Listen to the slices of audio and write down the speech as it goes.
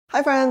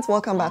Hi friends,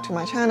 welcome back to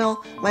my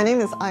channel. My name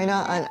is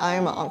Aina and I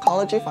am an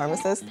oncology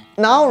pharmacist.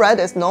 NileRed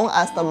is known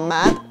as the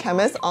mad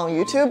chemist on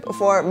YouTube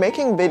for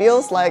making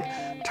videos like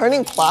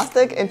turning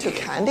plastic into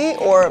candy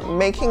or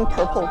making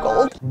purple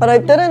gold. But I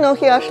didn't know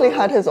he actually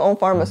had his own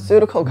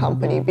pharmaceutical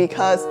company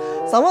because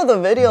some of the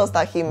videos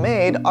that he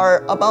made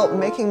are about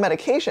making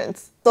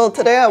medications. So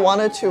today I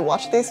wanted to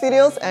watch these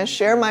videos and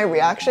share my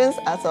reactions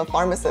as a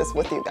pharmacist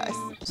with you guys.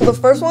 So the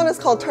first one is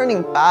called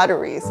turning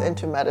batteries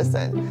into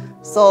medicine.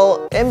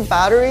 So in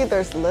battery,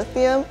 there's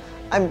lithium.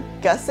 I'm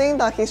guessing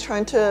that he's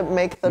trying to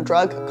make the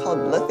drug called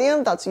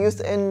lithium that's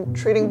used in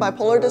treating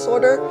bipolar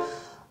disorder.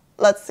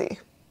 Let's see.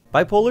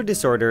 Bipolar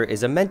disorder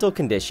is a mental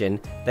condition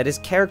that is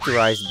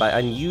characterized by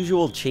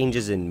unusual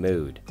changes in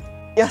mood.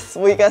 Yes,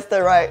 we guessed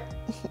it right.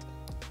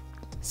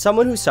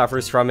 Someone who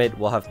suffers from it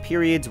will have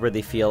periods where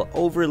they feel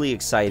overly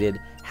excited,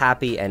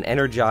 happy, and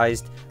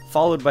energized,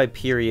 followed by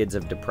periods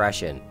of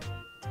depression.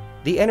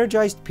 The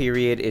energized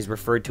period is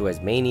referred to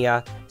as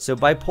mania, so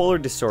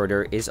bipolar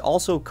disorder is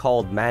also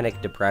called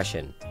manic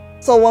depression.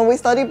 So when we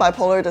study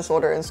bipolar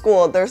disorder in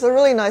school, there's a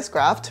really nice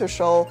graph to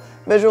show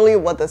visually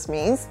what this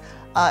means.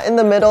 In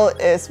the middle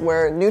is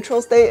where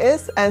neutral state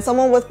is, and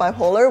someone with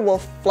bipolar will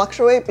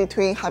fluctuate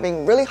between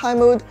having really high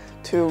mood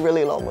to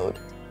really low mood.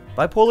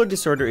 Bipolar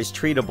disorder is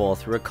treatable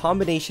through a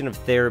combination of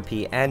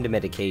therapy and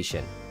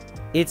medication.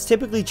 It's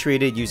typically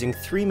treated using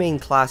three main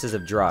classes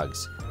of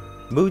drugs: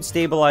 mood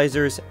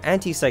stabilizers,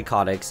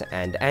 antipsychotics,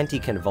 and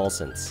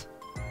anticonvulsants.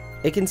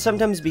 It can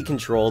sometimes be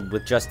controlled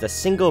with just a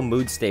single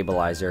mood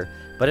stabilizer,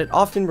 but it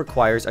often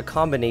requires a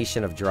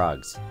combination of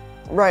drugs.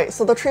 Right,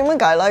 so the treatment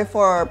guideline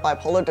for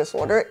bipolar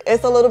disorder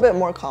is a little bit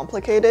more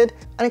complicated,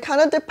 and it kind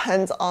of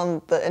depends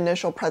on the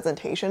initial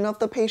presentation of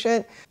the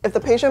patient. If the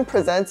patient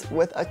presents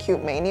with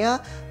acute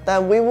mania,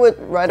 then we would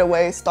right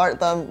away start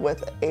them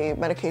with a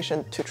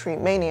medication to treat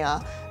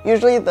mania.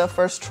 Usually the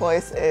first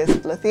choice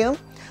is lithium,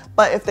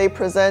 but if they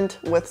present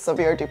with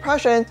severe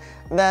depression,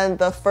 then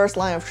the first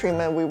line of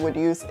treatment we would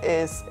use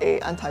is an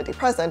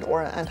antidepressant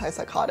or an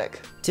antipsychotic.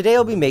 Today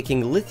I'll be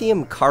making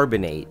lithium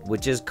carbonate,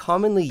 which is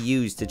commonly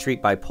used to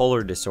treat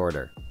bipolar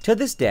disorder. To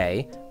this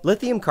day,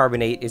 lithium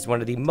carbonate is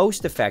one of the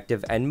most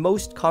effective and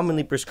most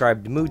commonly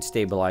prescribed mood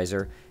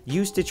stabilizer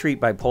used to treat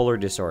bipolar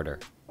disorder.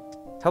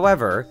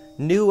 However,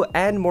 new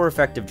and more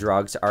effective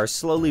drugs are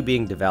slowly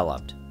being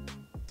developed.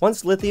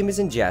 Once lithium is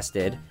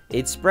ingested,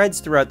 it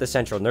spreads throughout the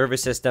central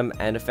nervous system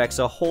and affects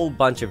a whole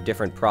bunch of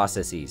different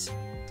processes.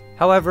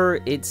 However,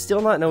 it's still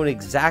not known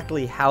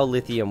exactly how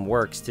lithium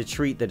works to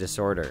treat the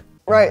disorder.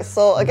 Right,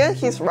 so again,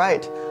 he's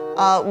right.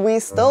 We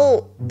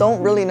still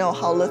don't really know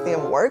how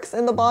lithium works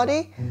in the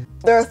body.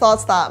 There are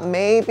thoughts that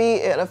maybe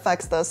it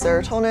affects the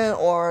serotonin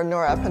or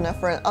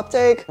norepinephrine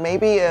uptake,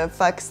 maybe it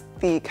affects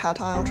the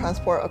cation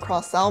transport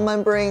across cell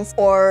membranes,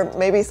 or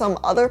maybe some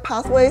other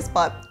pathways,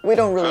 but we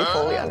don't really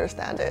fully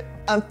understand it.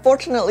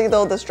 Unfortunately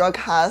though, this drug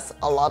has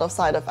a lot of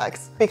side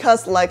effects.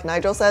 Because like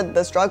Nigel said,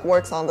 this drug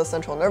works on the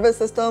central nervous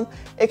system,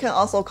 it can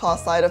also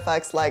cause side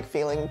effects like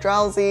feeling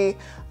drowsy,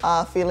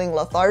 feeling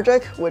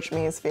lethargic, which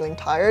means feeling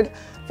tired,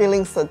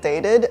 feeling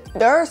sedated.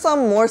 There are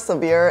some more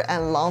severe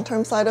and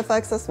long-term side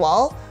effects as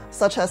well,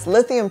 such as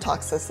lithium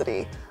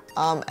toxicity.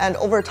 And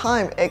over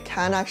time, it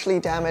can actually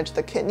damage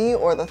the kidney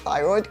or the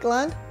thyroid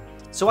gland.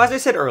 So as I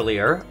said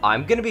earlier,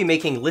 I'm going to be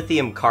making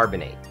lithium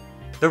carbonate.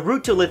 The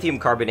route to lithium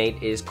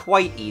carbonate is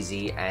quite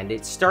easy, and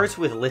it starts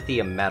with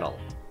lithium metal.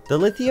 The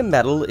lithium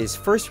metal is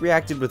first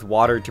reacted with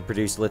water to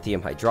produce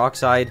lithium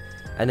hydroxide,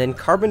 and then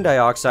carbon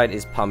dioxide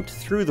is pumped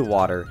through the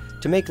water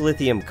to make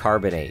lithium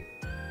carbonate.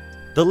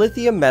 The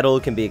lithium metal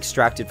can be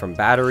extracted from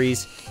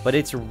batteries, but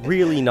it's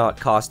really not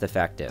cost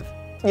effective.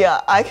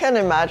 Yeah, I can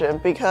imagine,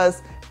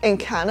 because in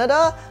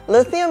Canada,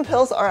 lithium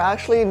pills are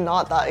actually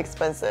not that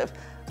expensive.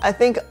 I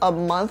think a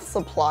month's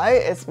supply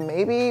is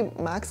maybe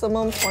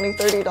maximum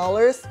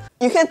 $20–30.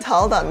 You can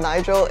tell that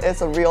Nigel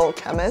is a real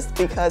chemist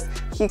because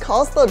he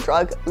calls the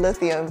drug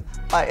lithium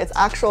by its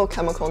actual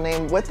chemical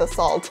name with the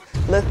salt,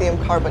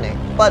 lithium carbonate.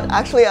 But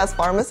actually, as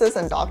pharmacists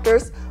and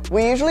doctors,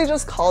 we usually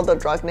just call the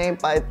drug name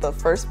by the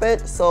first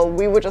bit, so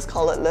we would just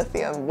call it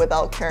lithium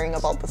without caring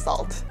about the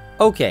salt.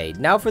 Okay,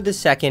 now for the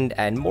second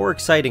and more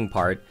exciting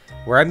part,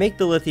 where I make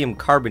the lithium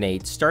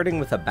carbonate starting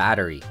with a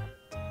battery.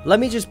 Let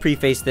me just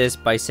preface this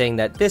by saying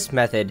that this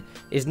method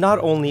is not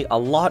only a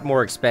lot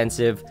more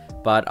expensive,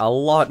 but a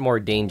lot more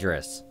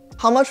dangerous.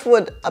 How much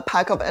would a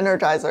pack of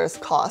energizers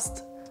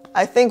cost?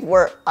 I think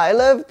where I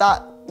live,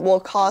 that will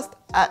cost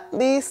at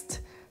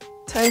least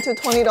 $10 to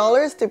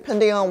 $20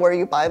 depending on where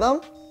you buy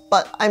them.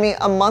 But I mean,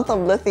 a month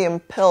of lithium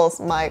pills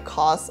might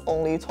cost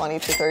only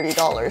 $20 to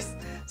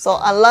 $30. So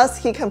unless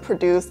he can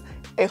produce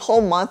a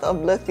whole month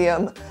of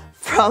lithium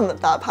from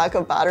that pack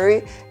of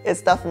battery,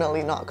 it's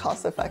definitely not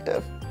cost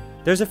effective.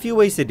 There's a few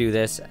ways to do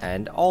this,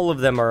 and all of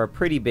them are a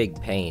pretty big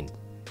pain.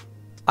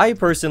 I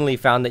personally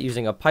found that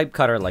using a pipe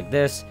cutter like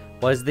this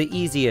was the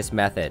easiest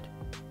method.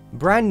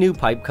 Brand new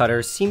pipe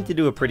cutters seem to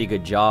do a pretty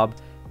good job,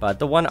 but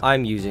the one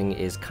I'm using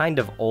is kind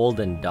of old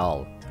and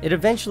dull. It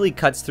eventually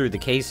cuts through the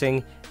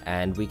casing,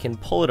 and we can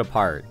pull it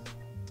apart.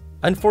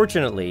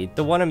 Unfortunately,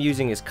 the one I'm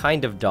using is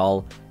kind of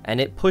dull, and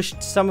it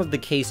pushed some of the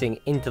casing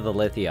into the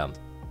lithium.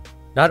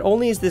 Not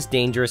only is this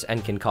dangerous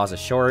and can cause a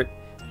short,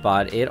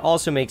 but it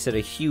also makes it a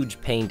huge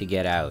pain to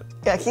get out.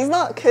 Yeah, he's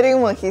not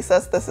kidding when he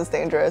says this is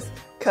dangerous,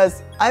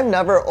 because I've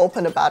never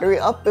opened a battery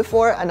up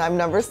before and I've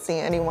never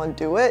seen anyone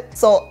do it,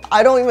 so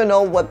I don't even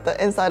know what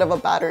the inside of a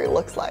battery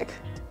looks like.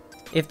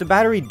 If the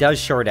battery does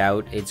short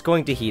out, it's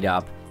going to heat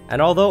up,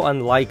 and although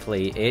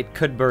unlikely, it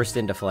could burst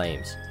into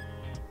flames.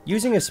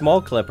 Using a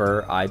small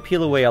clipper, I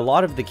peel away a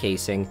lot of the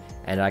casing,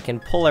 and I can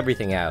pull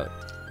everything out.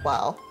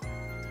 Wow.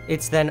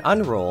 It's then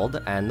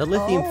unrolled, and the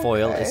lithium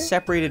foil is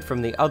separated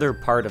from the other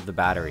part of the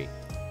battery.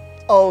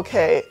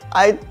 Okay,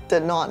 I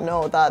did not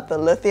know that the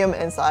lithium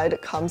inside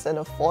comes in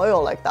a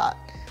foil like that.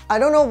 I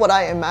don't know what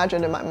I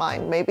imagined in my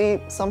mind,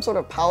 maybe some sort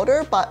of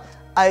powder, but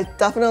I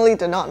definitely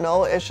did not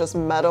know it's just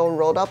metal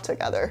rolled up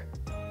together.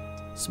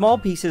 Small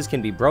pieces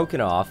can be broken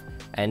off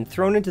and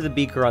thrown into the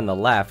beaker on the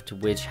left,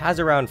 which has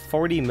around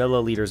 40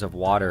 milliliters of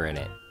water in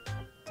it.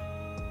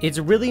 It's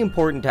really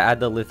important to add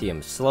the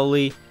lithium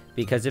slowly,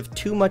 because if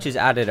too much is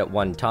added at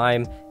one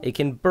time, it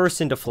can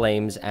burst into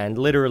flames and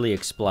literally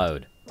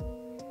explode.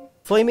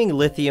 Flaming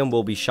lithium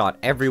will be shot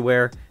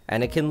everywhere,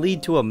 and it can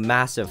lead to a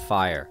massive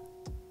fire.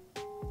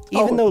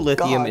 Even though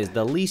lithium is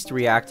the least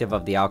reactive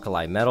of the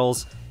alkali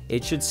metals,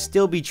 it should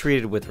still be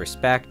treated with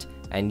respect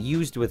and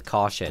used with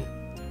caution.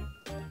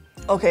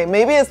 Okay,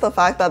 maybe it's the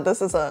fact that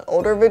this is an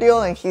older video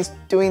and he's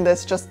doing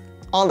this just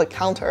on the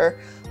counter,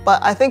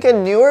 but I think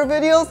in newer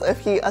videos, if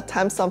he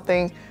attempts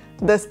something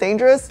this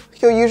dangerous,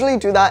 he'll usually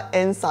do that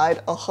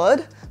inside a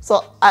hood,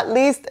 so at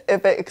least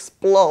if it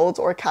explodes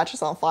or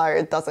catches on fire,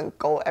 it doesn't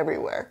go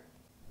everywhere.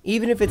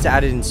 Even if it's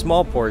added in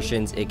small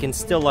portions, it can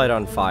still light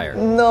on fire.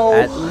 No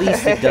At way.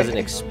 least it doesn't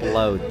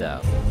explode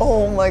though.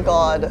 Oh my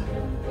god.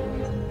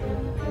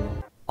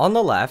 On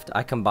the left,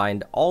 I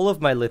combined all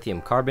of my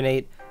lithium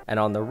carbonate, and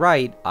on the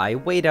right, I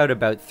weighed out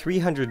about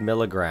 300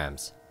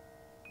 milligrams.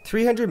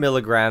 300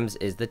 milligrams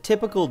is the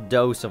typical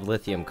dose of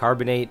lithium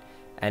carbonate,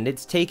 and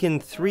it's taken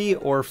 3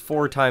 or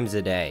 4 times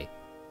a day.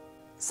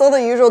 So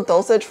the usual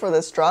dosage for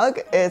this drug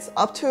is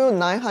up to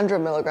 900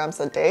 milligrams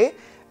a day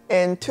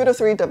in 2 to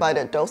 3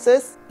 divided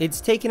doses.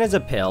 It's taken as a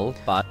pill,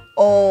 but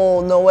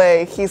oh no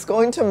way, he's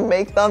going to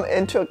make them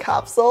into a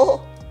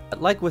capsule?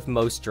 like with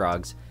most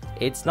drugs,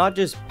 it's not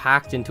just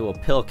packed into a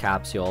pill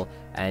capsule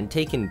and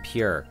taken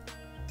pure.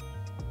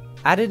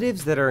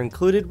 Additives that are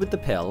included with the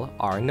pill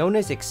are known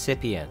as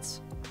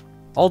excipients.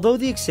 Although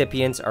the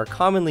excipients are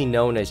commonly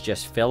known as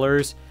just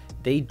fillers,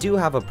 they do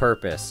have a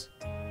purpose.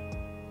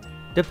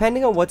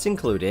 Depending on what's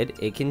included,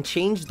 it can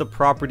change the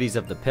properties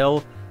of the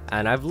pill,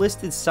 and I've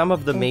listed some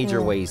of the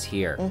major ways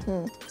here.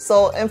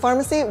 So in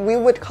pharmacy, we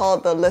would call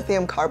the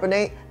lithium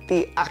carbonate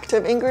the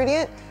active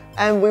ingredient,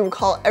 and we would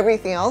call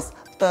everything else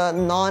the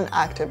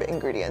non-active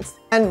ingredients.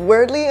 And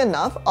weirdly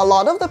enough, a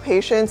lot of the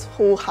patients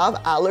who have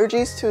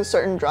allergies to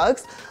certain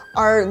drugs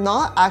are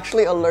not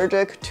actually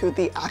allergic to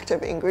the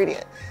active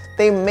ingredient.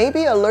 They may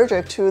be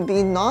allergic to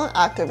the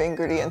non-active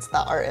ingredients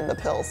that are in the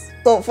pills.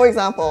 So for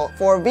example,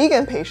 for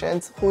vegan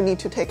patients who need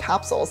to take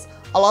capsules,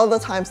 a lot of the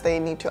times they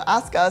need to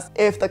ask us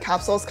if the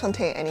capsules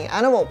contain any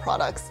animal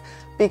products,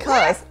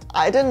 because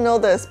I didn't know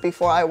this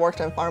before I worked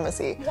in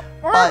pharmacy,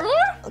 but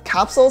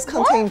capsules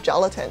contain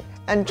gelatin,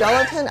 and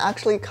gelatin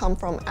actually comes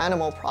from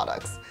animal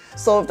products.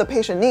 So if the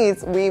patient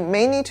needs, we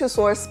may need to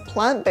source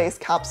plant-based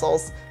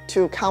capsules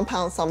to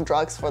compound some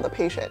drugs for the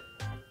patient.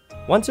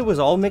 Once it was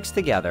all mixed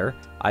together,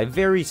 I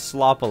very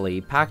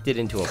sloppily packed it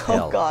into a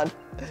pill. Oh god.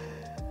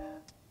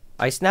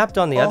 I snapped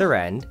on the other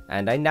end,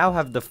 and I now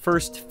have the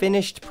first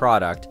finished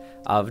product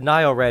of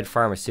NileRed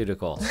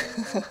Pharmaceuticals.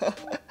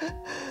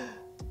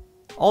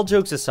 All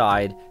jokes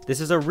aside, this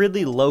is a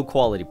really low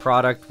quality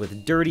product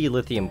with dirty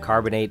lithium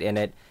carbonate in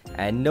it,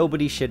 and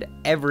nobody should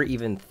ever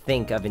even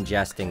think of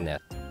ingesting this.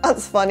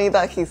 That's funny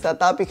that he said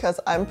that, because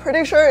I'm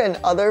pretty sure in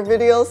other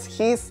videos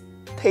he's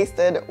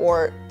tasted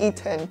or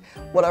eaten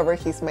whatever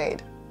he's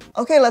made.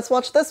 Okay, let's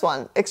watch this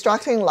one,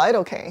 extracting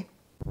lidocaine.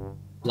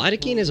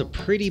 Lidocaine is a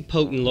pretty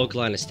potent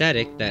local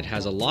anesthetic that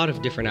has a lot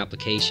of different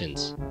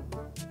applications.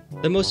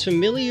 The most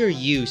familiar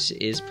use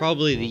is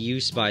probably the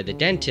use by the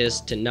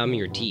dentist to numb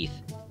your teeth.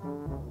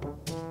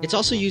 It's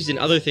also used in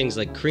other things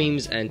like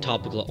creams and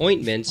topical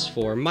ointments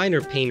for minor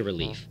pain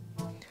relief.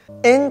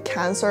 In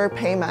cancer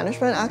pain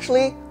management,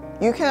 actually,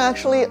 you can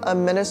actually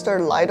administer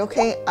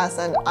lidocaine as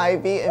an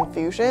IV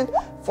infusion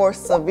for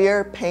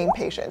severe pain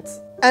patients.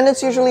 And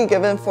it's usually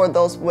given for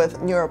those with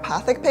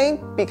neuropathic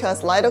pain,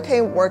 because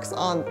lidocaine works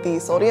on the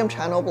sodium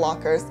channel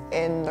blockers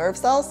in nerve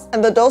cells.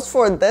 And the dose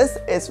for this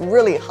is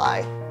really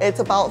high. It's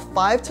about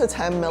 5 to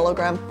 10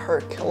 milligrams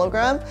per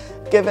kilogram,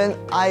 given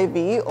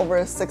IV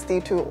over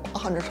 60 to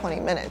 120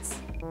 minutes.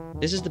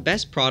 This is the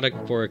best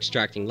product for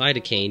extracting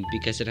lidocaine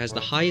because it has the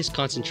highest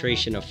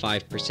concentration of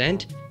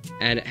 5%,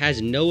 and it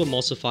has no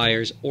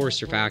emulsifiers or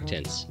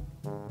surfactants.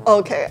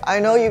 Okay,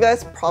 I know you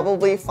guys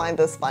probably find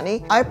this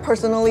funny. I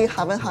personally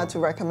haven't had to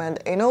recommend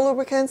anal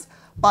lubricants,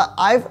 but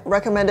I've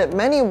recommended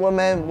many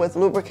women with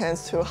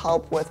lubricants to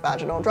help with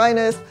vaginal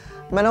dryness,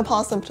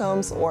 menopause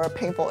symptoms or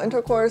painful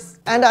intercourse.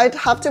 And I'd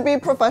have to be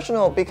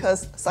professional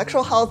because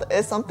sexual health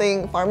is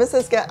something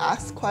pharmacists get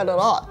asked quite a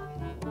lot.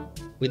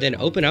 We then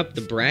open up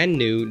the brand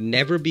new,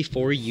 never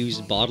before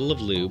used bottle of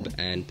lube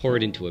and pour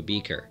it into a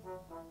beaker.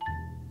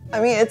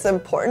 I mean, it's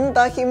important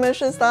that he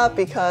mentions that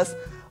because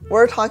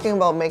we're talking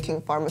about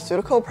making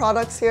pharmaceutical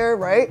products here,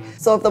 right?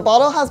 So if the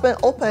bottle has been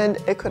opened,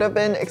 it could have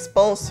been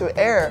exposed to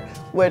air,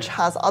 which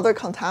has other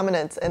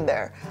contaminants in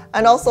there.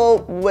 And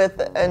also with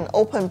an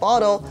open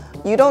bottle,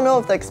 you don't know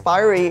if the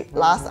expiry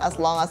lasts as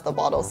long as the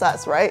bottle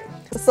says, right?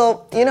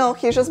 So, you know,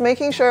 he's just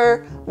making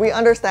sure we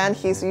understand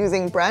he's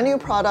using brand new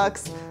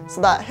products so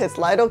that his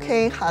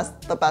Lidocaine has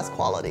the best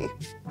quality.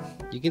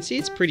 You can see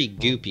it's pretty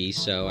goopy,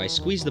 so I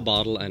squeeze the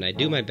bottle and I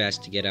do my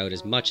best to get out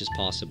as much as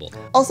possible.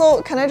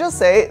 Also, can I just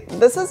say,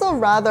 this is a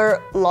rather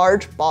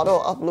large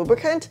bottle of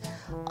lubricant.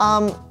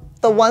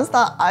 The ones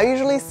that I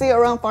usually see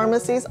around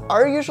pharmacies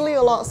are usually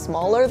a lot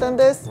smaller than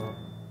this.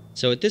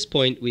 So at this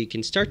point, we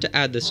can start to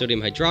add the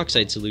sodium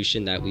hydroxide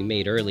solution that we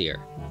made earlier.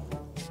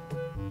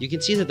 You can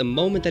see that the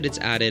moment that it's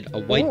added, a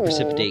white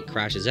precipitate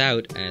crashes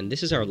out, and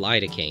this is our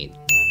lidocaine.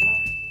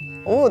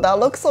 Oh, that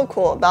looks so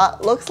cool.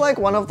 That looks like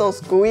one of those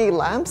gooey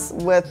lamps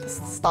with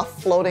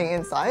stuff floating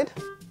inside.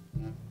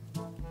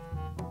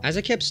 As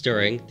I kept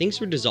stirring, things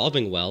were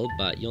dissolving well,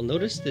 but you'll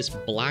notice this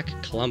black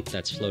clump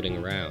that's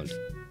floating around.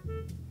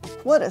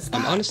 What is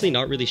that? I'm honestly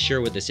not really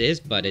sure what this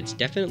is, but it's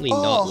definitely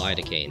not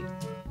lidocaine.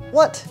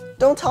 What?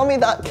 Don't tell me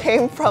that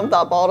came from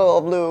that bottle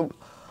of lube.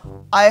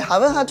 I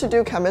haven't had to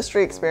do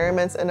chemistry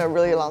experiments in a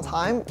really long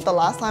time. The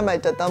last time I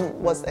did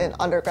them was in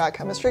undergrad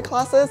chemistry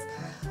classes.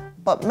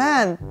 But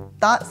man,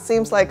 that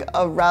seems like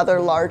a rather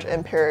large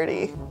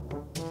impurity.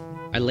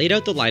 I laid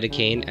out the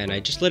lidocaine and I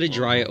just let it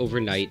dry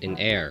overnight in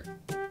air.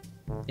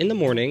 In the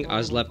morning, I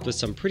was left with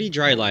some pretty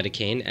dry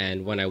lidocaine,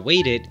 and when I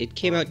weighed it, it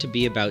came out to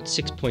be about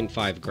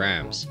 6.5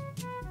 grams.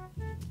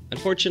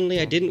 Unfortunately,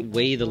 I didn't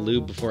weigh the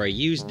lube before I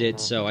used it,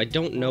 so I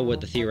don't know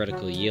what the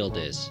theoretical yield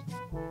is.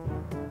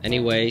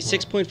 Anyway,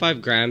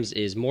 6.5 grams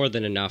is more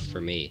than enough for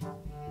me.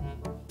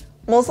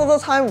 Most of the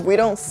time, we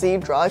don't see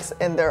drugs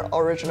in their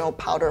original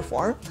powder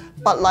form,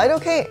 but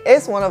lidocaine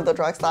is one of the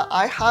drugs that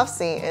I have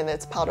seen in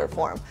its powder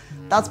form.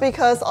 That's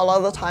because a lot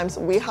of the times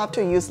we have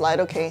to use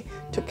lidocaine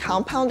to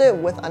compound it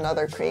with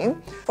another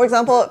cream. For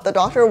example, if the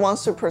doctor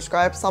wants to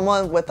prescribe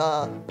someone with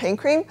a pain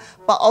cream,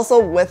 but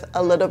also with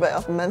a little bit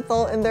of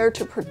menthol in there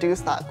to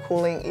produce that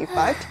cooling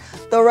effect,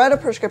 they'll write a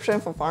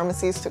prescription for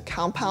pharmacies to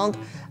compound,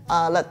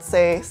 let's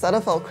say,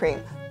 Cetaphil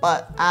cream,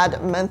 but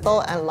add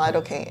menthol and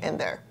lidocaine in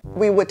there.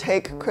 We would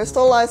take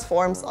crystallized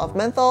forms of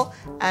menthol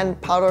and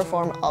powder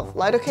form of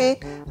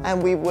lidocaine,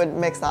 and we would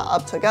mix that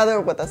up together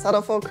with a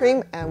Cetaphil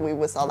cream, and we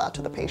would sell that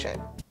to the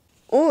patient.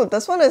 Ooh,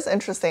 this one is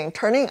interesting,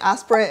 turning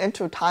aspirin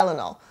into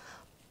Tylenol.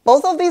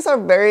 Both of these are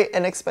very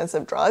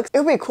inexpensive drugs. It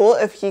would be cool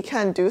if he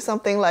can do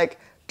something like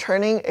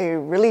turning a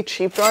really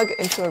cheap drug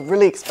into a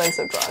really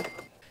expensive drug.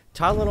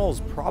 Tylenol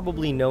is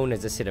probably known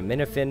as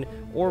acetaminophen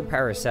or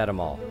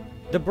paracetamol.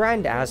 The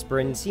brand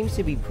aspirin seems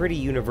to be pretty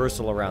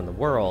universal around the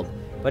world,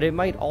 but it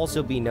might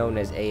also be known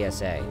as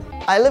ASA.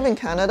 I live in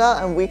Canada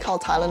and we call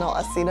Tylenol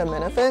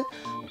acetaminophen,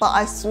 but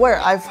I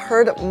swear I've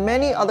heard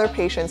many other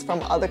patients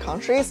from other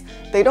countries,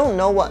 they don't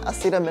know what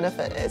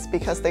acetaminophen is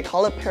because they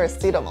call it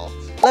paracetamol.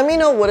 Let me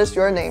know what is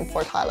your name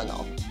for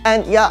Tylenol.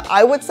 And yeah,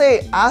 I would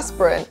say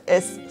aspirin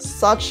is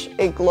such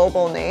a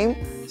global name.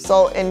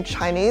 So in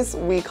Chinese,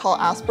 we call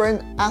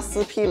aspirin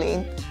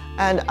Aspirin.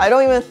 And I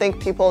don't even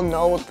think people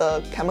know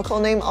the chemical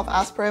name of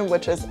aspirin,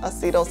 which is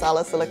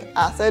acetylsalicylic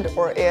acid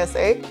or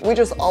ASA. We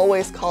just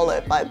always call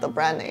it by the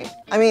brand name.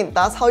 I mean,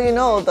 that's how you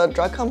know the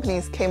drug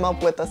companies came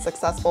up with a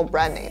successful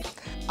brand name.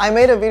 I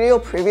made a video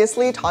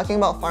previously talking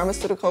about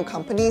pharmaceutical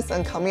companies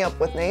and coming up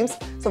with names,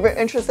 so if you're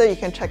interested, you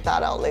can check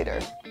that out later.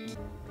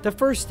 The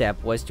first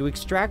step was to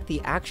extract the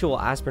actual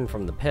aspirin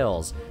from the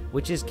pills,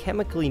 which is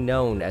chemically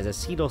known as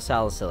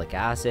acetylsalicylic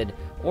acid,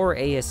 or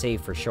ASA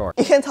for short.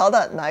 You can tell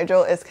that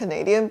Nigel is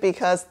Canadian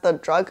because the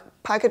drug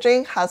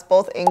packaging has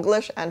both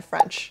English and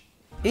French.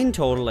 In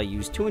total, I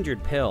used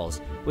 200 pills,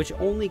 which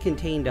only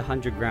contained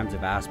 100 grams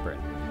of aspirin.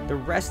 The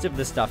rest of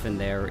the stuff in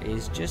there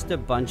is just a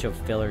bunch of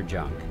filler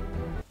junk.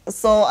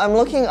 So I'm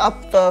looking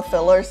up the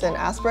fillers in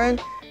aspirin.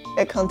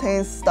 It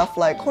contains stuff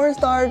like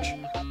cornstarch,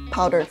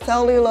 powdered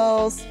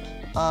cellulose,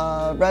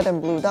 red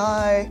and blue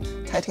dye,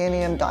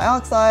 titanium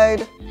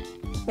dioxide.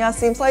 Yeah,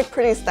 seems like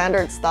pretty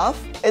standard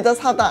stuff. It does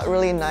have that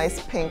really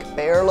nice pink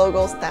Bayer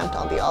logo stamped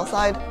on the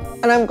outside.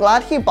 And I'm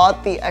glad he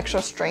bought the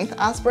extra strength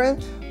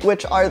aspirin,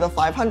 which are the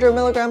 500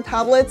 milligram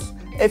tablets.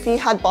 If he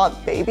had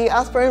bought baby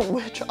aspirin,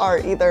 which are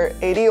either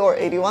 80 or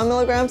 81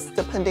 milligrams,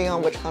 depending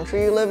on which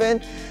country you live in,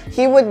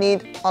 he would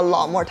need a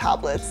lot more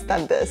tablets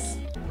than this.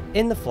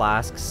 In the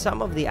flask,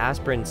 some of the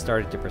aspirin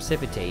started to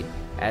precipitate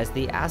as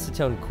the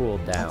acetone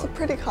cooled down. That's a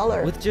pretty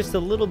color. With just a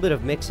little bit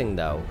of mixing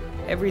though,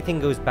 everything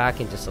goes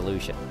back into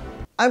solution.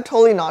 I'm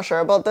totally not sure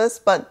about this,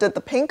 but did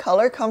the pink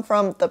color come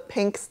from the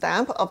pink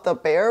stamp of the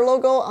Bayer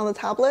logo on the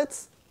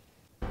tablets?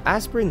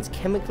 Aspirin's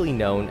chemically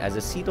known as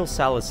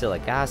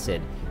acetylsalicylic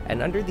acid,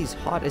 and under these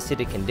hot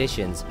acidic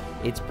conditions,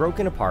 it's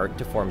broken apart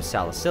to form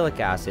salicylic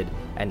acid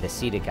and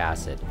acetic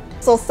acid.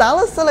 So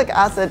salicylic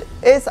acid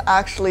is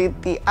actually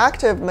the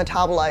active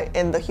metabolite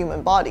in the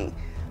human body.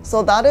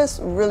 So that is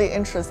really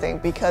interesting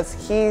because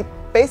he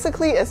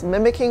basically is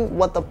mimicking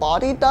what the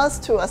body does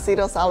to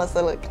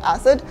acetylsalicylic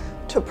acid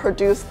to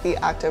produce the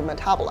active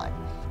metabolite.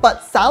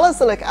 But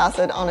salicylic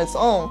acid on its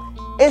own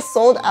is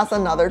sold as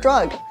another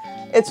drug.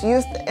 It's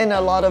used in a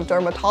lot of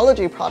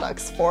dermatology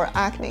products for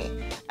acne.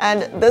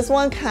 And this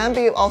one can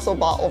be also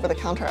bought over the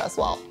counter as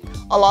well.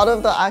 A lot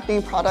of the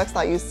acne products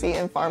that you see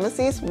in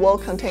pharmacies will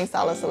contain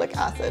salicylic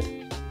acid.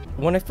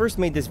 When I first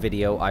made this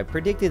video, I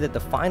predicted that the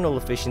final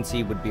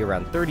efficiency would be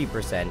around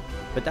 30%,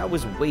 but that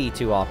was way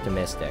too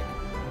optimistic.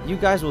 You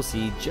guys will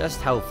see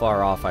just how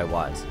far off I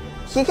was.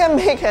 He can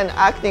make an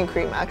acne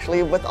cream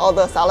actually with all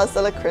the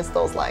salicylic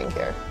crystals lying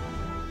here.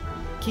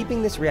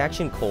 Keeping this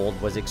reaction cold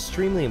was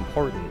extremely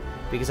important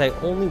because I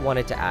only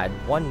wanted to add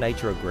one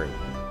nitro group.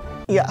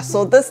 Yeah,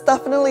 so this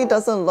definitely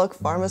doesn't look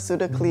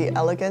pharmaceutically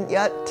elegant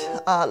yet.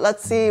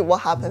 Let's see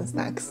what happens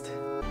next.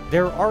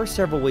 There are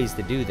several ways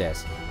to do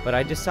this, but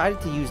I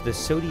decided to use the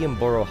sodium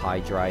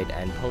borohydride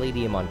and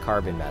palladium on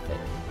carbon method.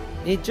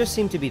 It just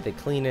seemed to be the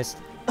cleanest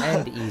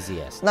and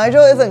easiest.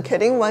 Nigel isn't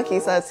kidding when he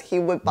says he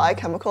would buy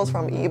chemicals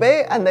from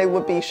eBay and they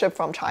would be shipped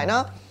from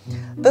China.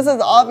 This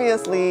is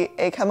obviously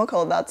a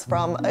chemical that's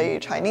from a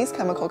Chinese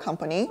chemical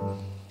company.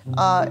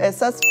 It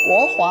says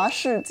国华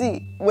世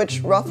纪,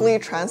 which roughly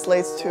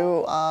translates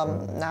to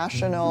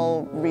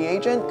National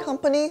Reagent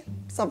Company,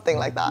 something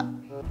like that.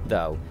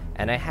 Though,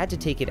 and I had to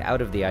take it out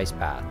of the ice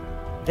bath.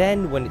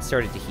 Then, when it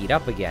started to heat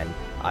up again,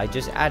 I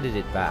just added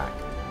it back.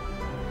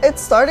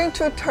 It's starting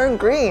to turn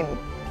green.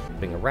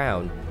 Flipping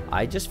around,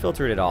 I just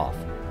filtered it off.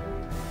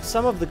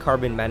 Some of the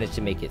carbon managed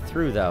to make it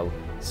through though,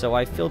 so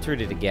I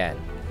filtered it again.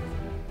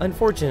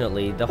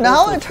 Unfortunately, the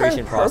whole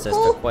filtration process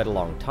took quite a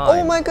long time.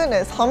 Oh my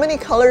goodness, how many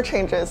color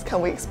changes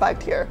can we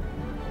expect here?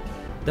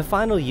 The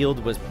final yield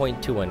was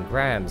 0.21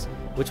 grams,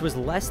 which was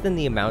less than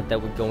the amount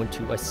that would go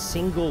into a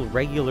single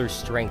regular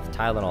strength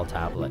Tylenol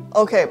tablet.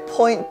 Okay,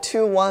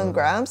 0.21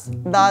 grams,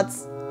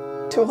 that's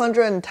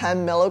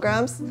 210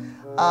 milligrams.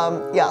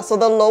 Yeah, so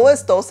the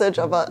lowest dosage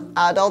of an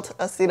adult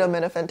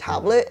acetaminophen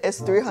tablet is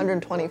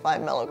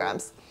 325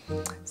 milligrams.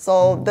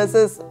 So this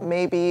is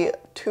maybe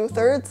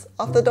 2/3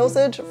 of the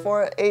dosage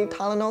for a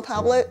Tylenol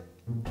tablet.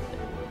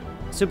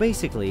 So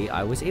basically,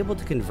 I was able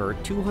to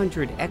convert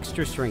 200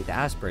 extra strength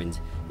aspirins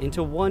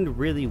into one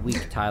really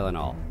weak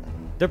Tylenol.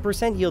 The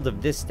percent yield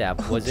of this step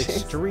was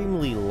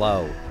extremely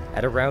low,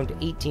 at around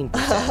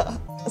 18%.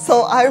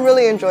 So I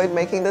really enjoyed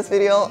making this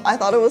video. I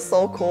thought it was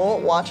so cool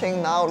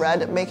watching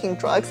NileRed making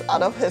drugs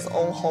out of his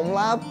own home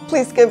lab.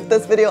 Please give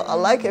this video a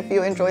like if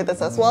you enjoyed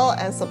this as well,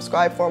 and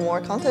subscribe for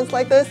more contents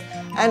like this,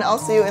 and I'll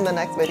see you in the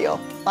next video.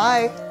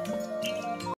 Bye!